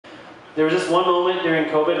There was just one moment during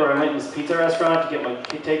COVID where I went to this pizza restaurant to get my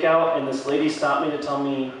takeout, and this lady stopped me to tell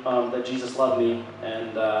me that Jesus loved me,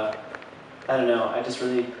 and I don't know, I just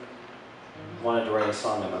really wanted to write a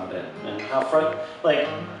song about it, and how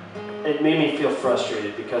it made me feel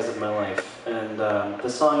frustrated because of my life, and the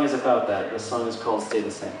song is about that. The song is called Stay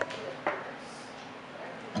the Same.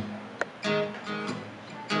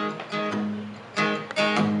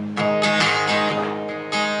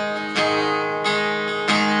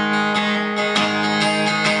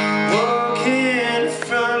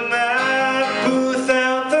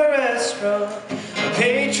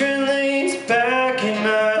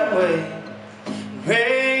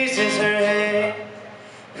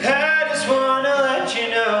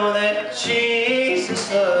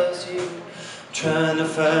 Trying to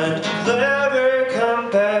find never come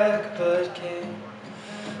back but can't.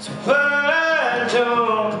 So why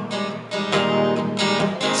don't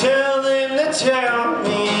tell him to tell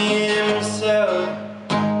me himself?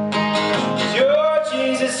 'Cause your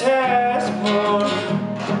Jesus has more.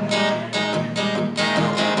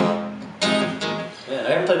 Man, I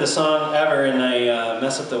haven't played the song ever and I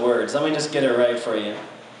mess up the words. Let me just get it right for you.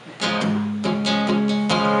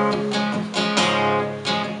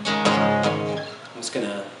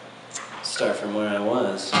 Gonna start from where I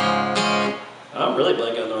was. I'm really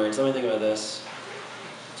blanking on the words. Let me think about this.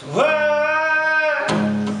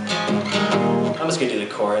 I'm just gonna do the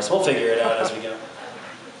chorus. We'll figure it out as we go.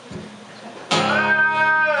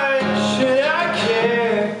 Why should I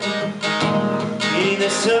care? Either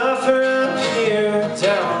suffer up here or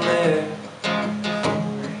down there.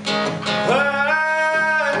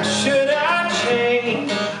 Why should I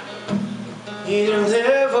change? Either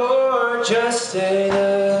live or just stay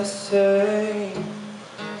the same.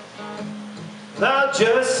 I'll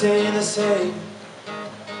just stay the same.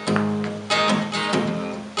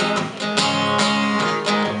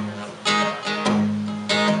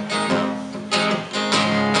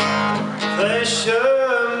 Flesh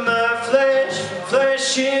of my flesh,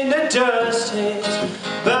 flesh in the dust, his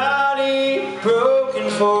body broken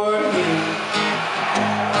for me.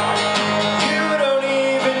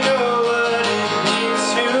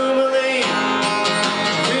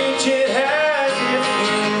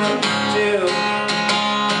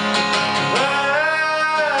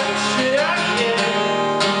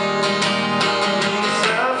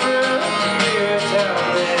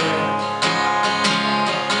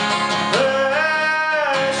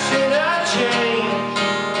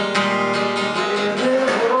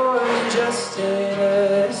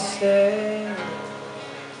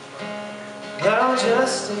 I'll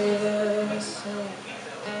just stay the same.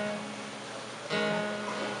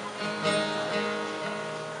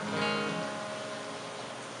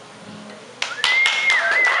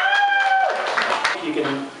 You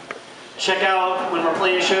can check out when we're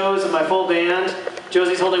playing shows with my full band.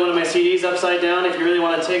 Josie's holding one of my CDs upside down. If you really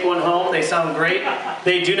want to take one home, they sound great. I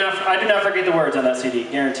do not forget the words on that CD,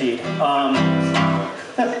 guaranteed.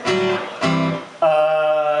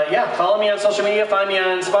 Yeah, follow me on social media, find me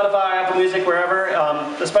on Spotify, Apple Music, wherever.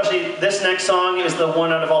 Especially this next song is the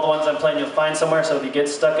one out of all the ones I'm playing you'll find somewhere, so if you get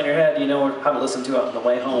stuck in your head, you know how to listen to it on the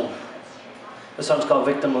way home. This song's called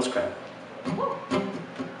Victimless Crime.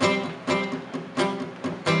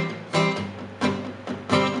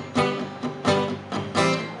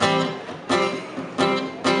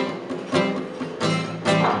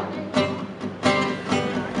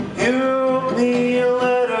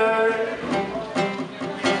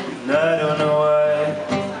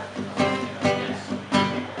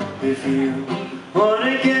 If you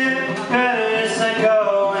wanna get better, it's like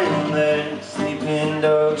going there. Sleeping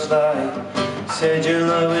dogs lie. Said your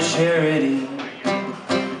love was charity,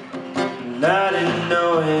 and I didn't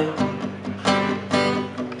know it.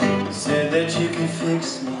 Said that you could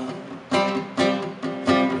fix me,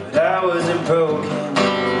 but I wasn't broken.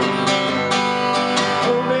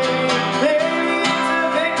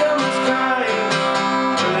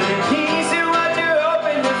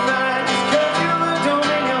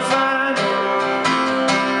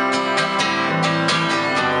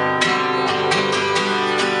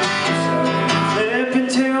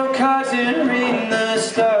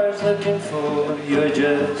 Looking for your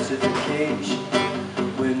justification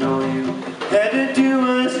when all you had to do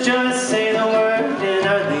was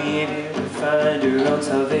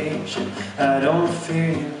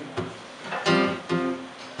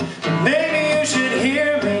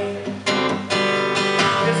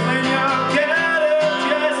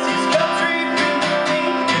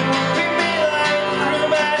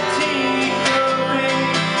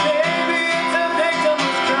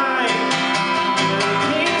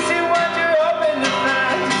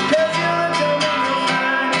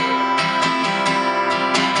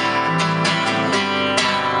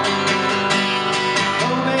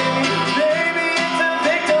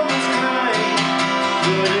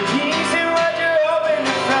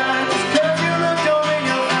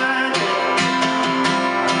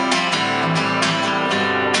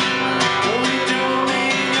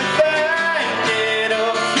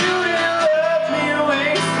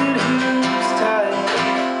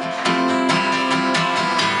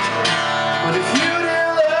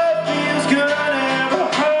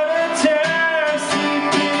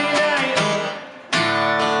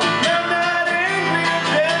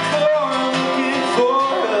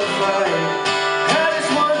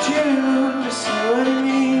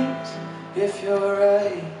if you're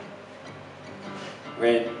right.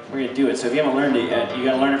 We're gonna do it. So if you haven't learned it yet, you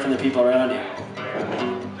gotta learn it from the people around you.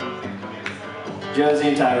 Josie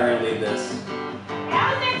and Ty are gonna lead this.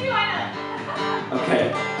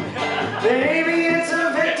 Okay. Baby, it's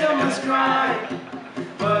a victimless crime,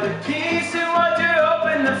 but a piece of what you're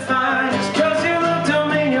hoping to find. Just 'cause you look don't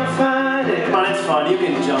mean you'll find it. Come on, it's fun. You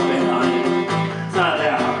can jump in on it. It's not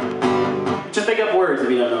that hard. Just make up words if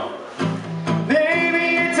you don't know.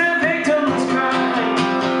 Baby, it's a victimless crime,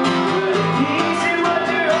 but a piece of what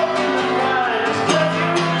you're hoping to find. Just 'cause you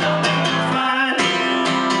look don't mean you'll find it.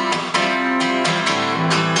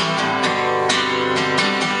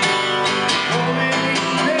 Oh, baby,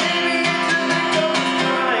 it's a victimless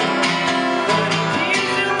crime, but a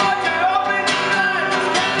piece of what you're hoping to find. Just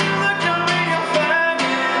 'cause you look don't mean you'll find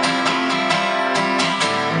it.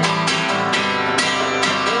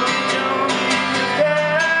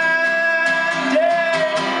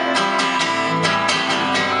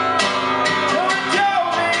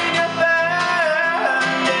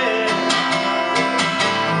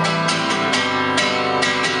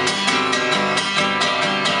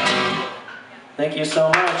 Thank you so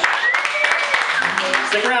much.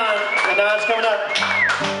 Stick around. Madonna's coming up.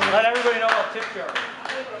 Let everybody know about tip jar.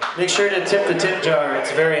 Make sure to tip the tip jar.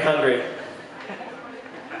 It's very hungry.